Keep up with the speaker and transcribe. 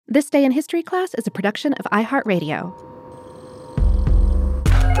This Day in History class is a production of iHeartRadio.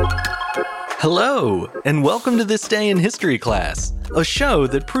 Hello, and welcome to This Day in History class, a show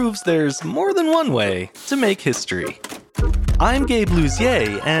that proves there's more than one way to make history. I'm Gabe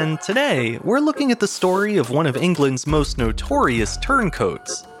Luzier, and today we're looking at the story of one of England's most notorious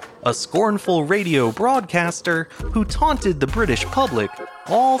turncoats, a scornful radio broadcaster who taunted the British public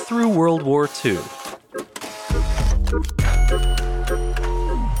all through World War II.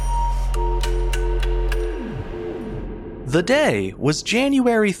 The day was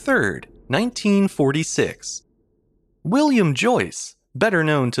January 3rd, 1946. William Joyce, better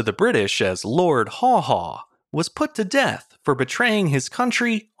known to the British as Lord Haw-Haw, was put to death for betraying his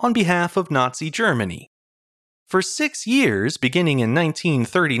country on behalf of Nazi Germany. For 6 years, beginning in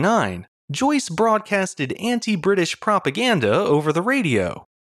 1939, Joyce broadcasted anti-British propaganda over the radio.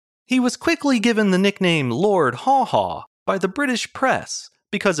 He was quickly given the nickname Lord Haw-Haw by the British press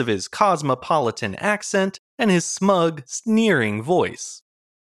because of his cosmopolitan accent and his smug, sneering voice.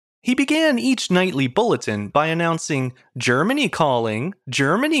 He began each nightly bulletin by announcing, "Germany calling,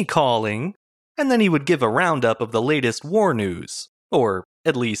 Germany calling," and then he would give a roundup of the latest war news, or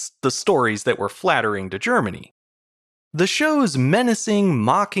at least the stories that were flattering to Germany. The show's menacing,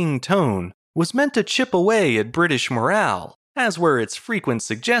 mocking tone was meant to chip away at British morale, as were its frequent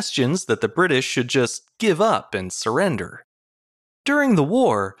suggestions that the British should just give up and surrender. During the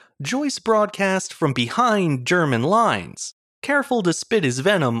war, Joyce broadcast from behind German lines, careful to spit his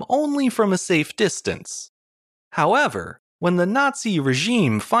venom only from a safe distance. However, when the Nazi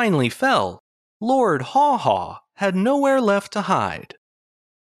regime finally fell, Lord Haw-Haw had nowhere left to hide.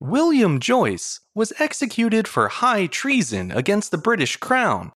 William Joyce was executed for high treason against the British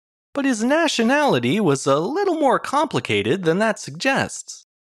Crown, but his nationality was a little more complicated than that suggests.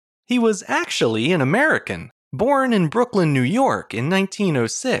 He was actually an American, born in Brooklyn, New York in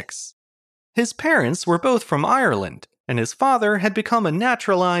 1906. His parents were both from Ireland, and his father had become a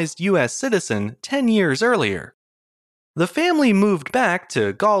naturalized U.S. citizen 10 years earlier. The family moved back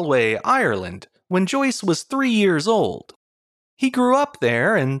to Galway, Ireland, when Joyce was 3 years old. He grew up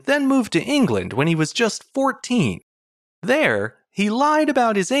there and then moved to England when he was just 14. There, he lied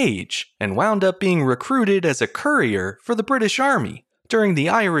about his age and wound up being recruited as a courier for the British Army during the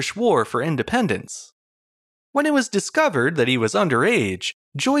Irish War for Independence. When it was discovered that he was underage,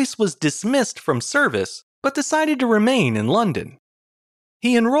 Joyce was dismissed from service but decided to remain in London.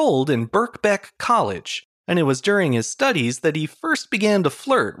 He enrolled in Birkbeck College, and it was during his studies that he first began to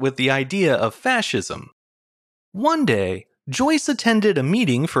flirt with the idea of fascism. One day, Joyce attended a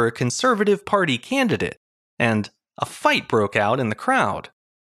meeting for a Conservative Party candidate, and a fight broke out in the crowd.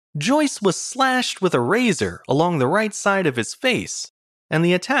 Joyce was slashed with a razor along the right side of his face, and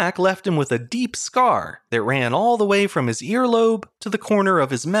the attack left him with a deep scar that ran all the way from his earlobe to the corner of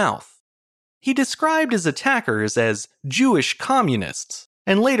his mouth. He described his attackers as Jewish communists,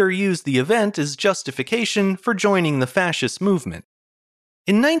 and later used the event as justification for joining the fascist movement.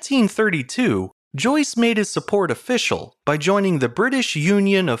 In 1932, Joyce made his support official by joining the British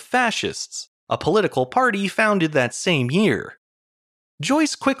Union of Fascists, a political party founded that same year.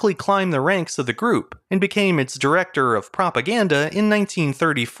 Joyce quickly climbed the ranks of the group and became its director of propaganda in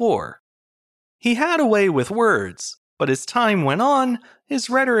 1934. He had a way with words, but as time went on, his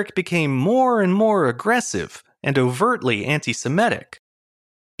rhetoric became more and more aggressive and overtly anti-Semitic.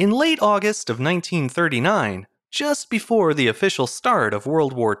 In late August of 1939, just before the official start of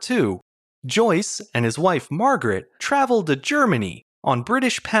World War II, Joyce and his wife Margaret traveled to Germany on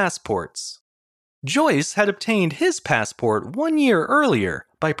British passports. Joyce had obtained his passport 1 year earlier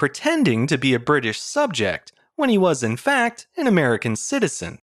by pretending to be a British subject when he was in fact an American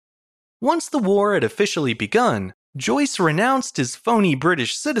citizen. Once the war had officially begun, Joyce renounced his phony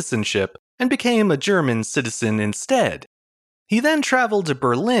British citizenship and became a German citizen instead. He then traveled to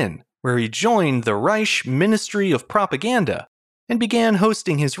Berlin, where he joined the Reich Ministry of Propaganda and began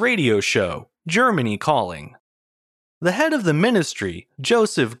hosting his radio show, Germany Calling. The head of the ministry,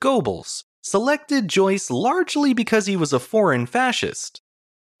 Joseph Goebbels, selected Joyce largely because he was a foreign fascist.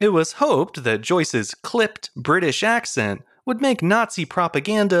 It was hoped that Joyce's clipped British accent would make Nazi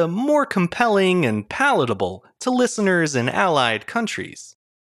propaganda more compelling and palatable to listeners in Allied countries.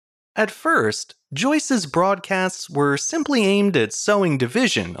 At first, Joyce's broadcasts were simply aimed at sowing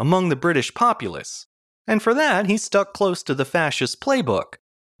division among the British populace, and for that he stuck close to the fascist playbook,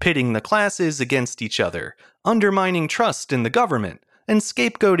 pitting the classes against each other, undermining trust in the government, and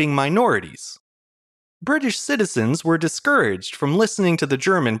scapegoating minorities. British citizens were discouraged from listening to the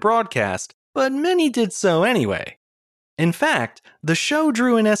German broadcast, but many did so anyway. In fact, the show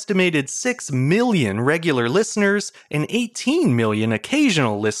drew an estimated 6 million regular listeners and 18 million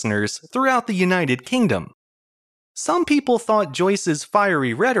occasional listeners throughout the United Kingdom. Some people thought Joyce's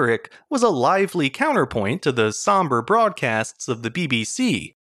fiery rhetoric was a lively counterpoint to the somber broadcasts of the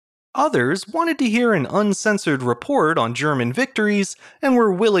BBC. Others wanted to hear an uncensored report on German victories and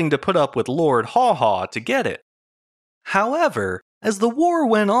were willing to put up with Lord Haw-Haw to get it. However, as the war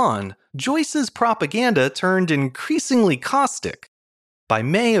went on, Joyce's propaganda turned increasingly caustic. By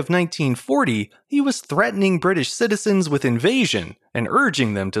May of 1940, he was threatening British citizens with invasion and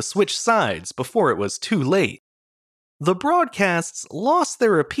urging them to switch sides before it was too late. The broadcasts lost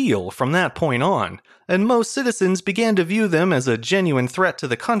their appeal from that point on, and most citizens began to view them as a genuine threat to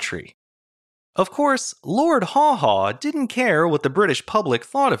the country. Of course, Lord Haw-Haw didn't care what the British public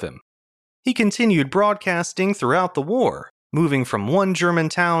thought of him. He continued broadcasting throughout the war, moving from one German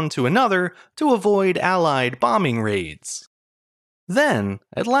town to another to avoid Allied bombing raids. Then,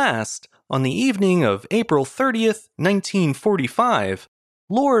 at last, on the evening of April 30th, 1945,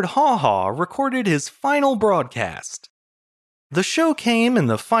 Lord Haw-Haw recorded his final broadcast. The show came in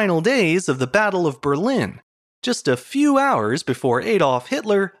the final days of the Battle of Berlin, just a few hours before Adolf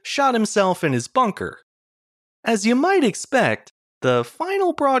Hitler shot himself in his bunker. As you might expect, the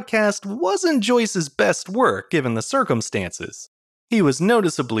final broadcast wasn't Joyce's best work given the circumstances. He was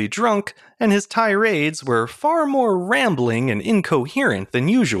noticeably drunk, and his tirades were far more rambling and incoherent than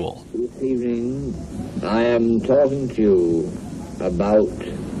usual. This evening, I am talking to you about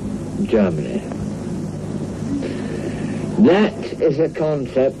Germany. That is a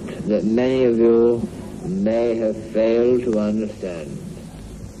concept that many of you may have failed to understand.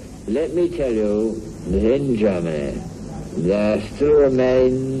 Let me tell you that in Germany there still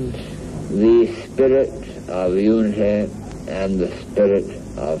remains the spirit of unity and the spirit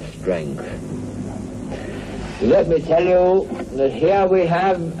of strength. Let me tell you that here we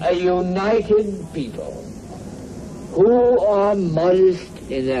have a united people who are modest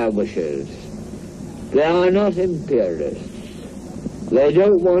in their wishes. They are not imperialists. They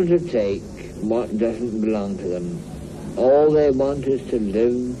don't want to take what doesn't belong to them. All they want is to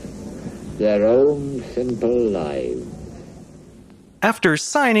live their own simple lives. After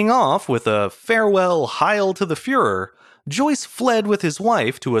signing off with a farewell Heil to the Führer, Joyce fled with his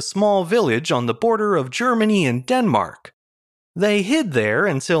wife to a small village on the border of Germany and Denmark. They hid there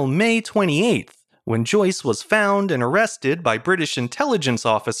until May 28th, when Joyce was found and arrested by British intelligence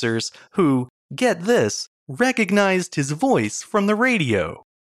officers who, get this, recognized his voice from the radio.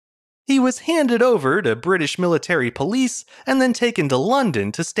 He was handed over to British military police and then taken to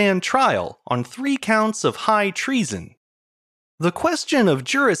London to stand trial on 3 counts of high treason. The question of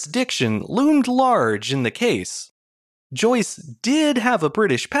jurisdiction loomed large in the case. Joyce did have a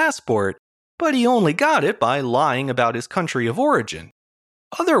British passport, but he only got it by lying about his country of origin.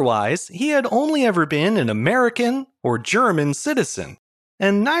 Otherwise, he had only ever been an American or German citizen,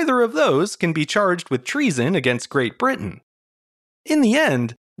 and neither of those can be charged with treason against Great Britain. In the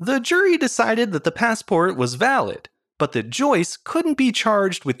end, the jury decided that the passport was valid, but that Joyce couldn't be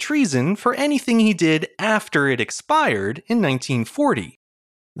charged with treason for anything he did after it expired in 1940.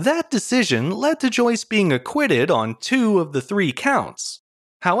 That decision led to Joyce being acquitted on 2 of the 3 counts.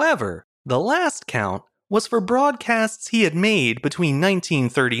 However, the last count was for broadcasts he had made between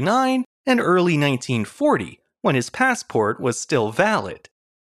 1939 and early 1940, when his passport was still valid.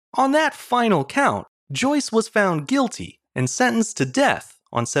 On that final count, Joyce was found guilty and sentenced to death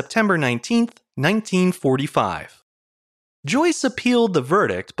on September 19, 1945. Joyce appealed the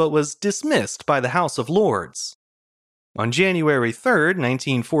verdict but was dismissed by the House of Lords. On January 3,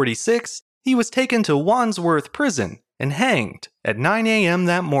 1946, he was taken to Wandsworth Prison and hanged at 9 a.m.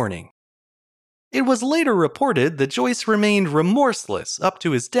 that morning. It was later reported that Joyce remained remorseless up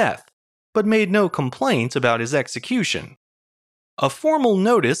to his death, but made no complaint about his execution. A formal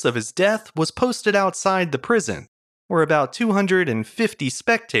notice of his death was posted outside the prison, where about 250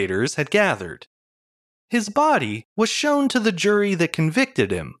 spectators had gathered. His body was shown to the jury that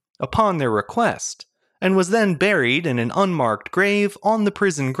convicted him, upon their request, and was then buried in an unmarked grave on the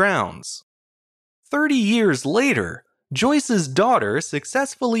prison grounds. 30 years later, Joyce's daughter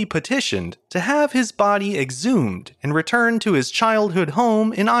successfully petitioned to have his body exhumed and returned to his childhood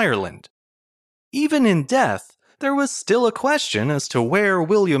home in Ireland. Even in death, there was still a question as to where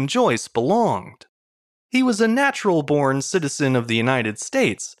William Joyce belonged. He was a natural-born citizen of the United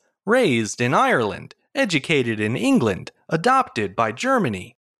States, raised in Ireland, educated in England, adopted by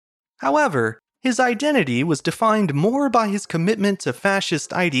Germany. However, his identity was defined more by his commitment to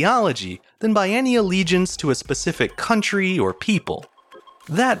fascist ideology than by any allegiance to a specific country or people.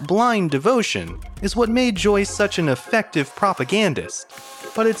 That blind devotion is what made Joyce such an effective propagandist,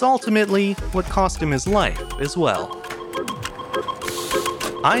 but it's ultimately what cost him his life as well.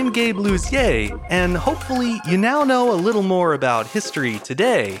 I'm Gabe Luzier, and hopefully you now know a little more about history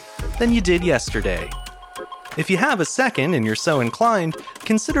today than you did yesterday. If you have a second and you're so inclined,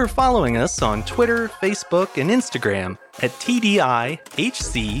 consider following us on Twitter, Facebook, and Instagram at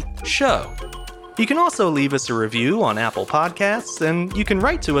TDIHC Show. You can also leave us a review on Apple Podcasts, and you can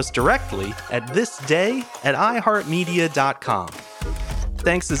write to us directly at thisday@iheartmedia.com.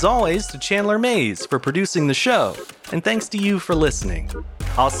 Thanks as always to Chandler Mays for producing the show, and thanks to you for listening.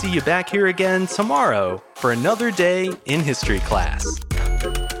 I'll see you back here again tomorrow for another day in history class.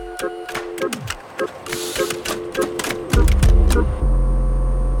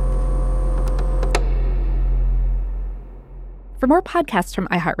 For more podcasts from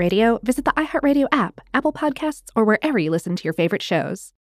iHeartRadio, visit the iHeartRadio app, Apple Podcasts, or wherever you listen to your favorite shows.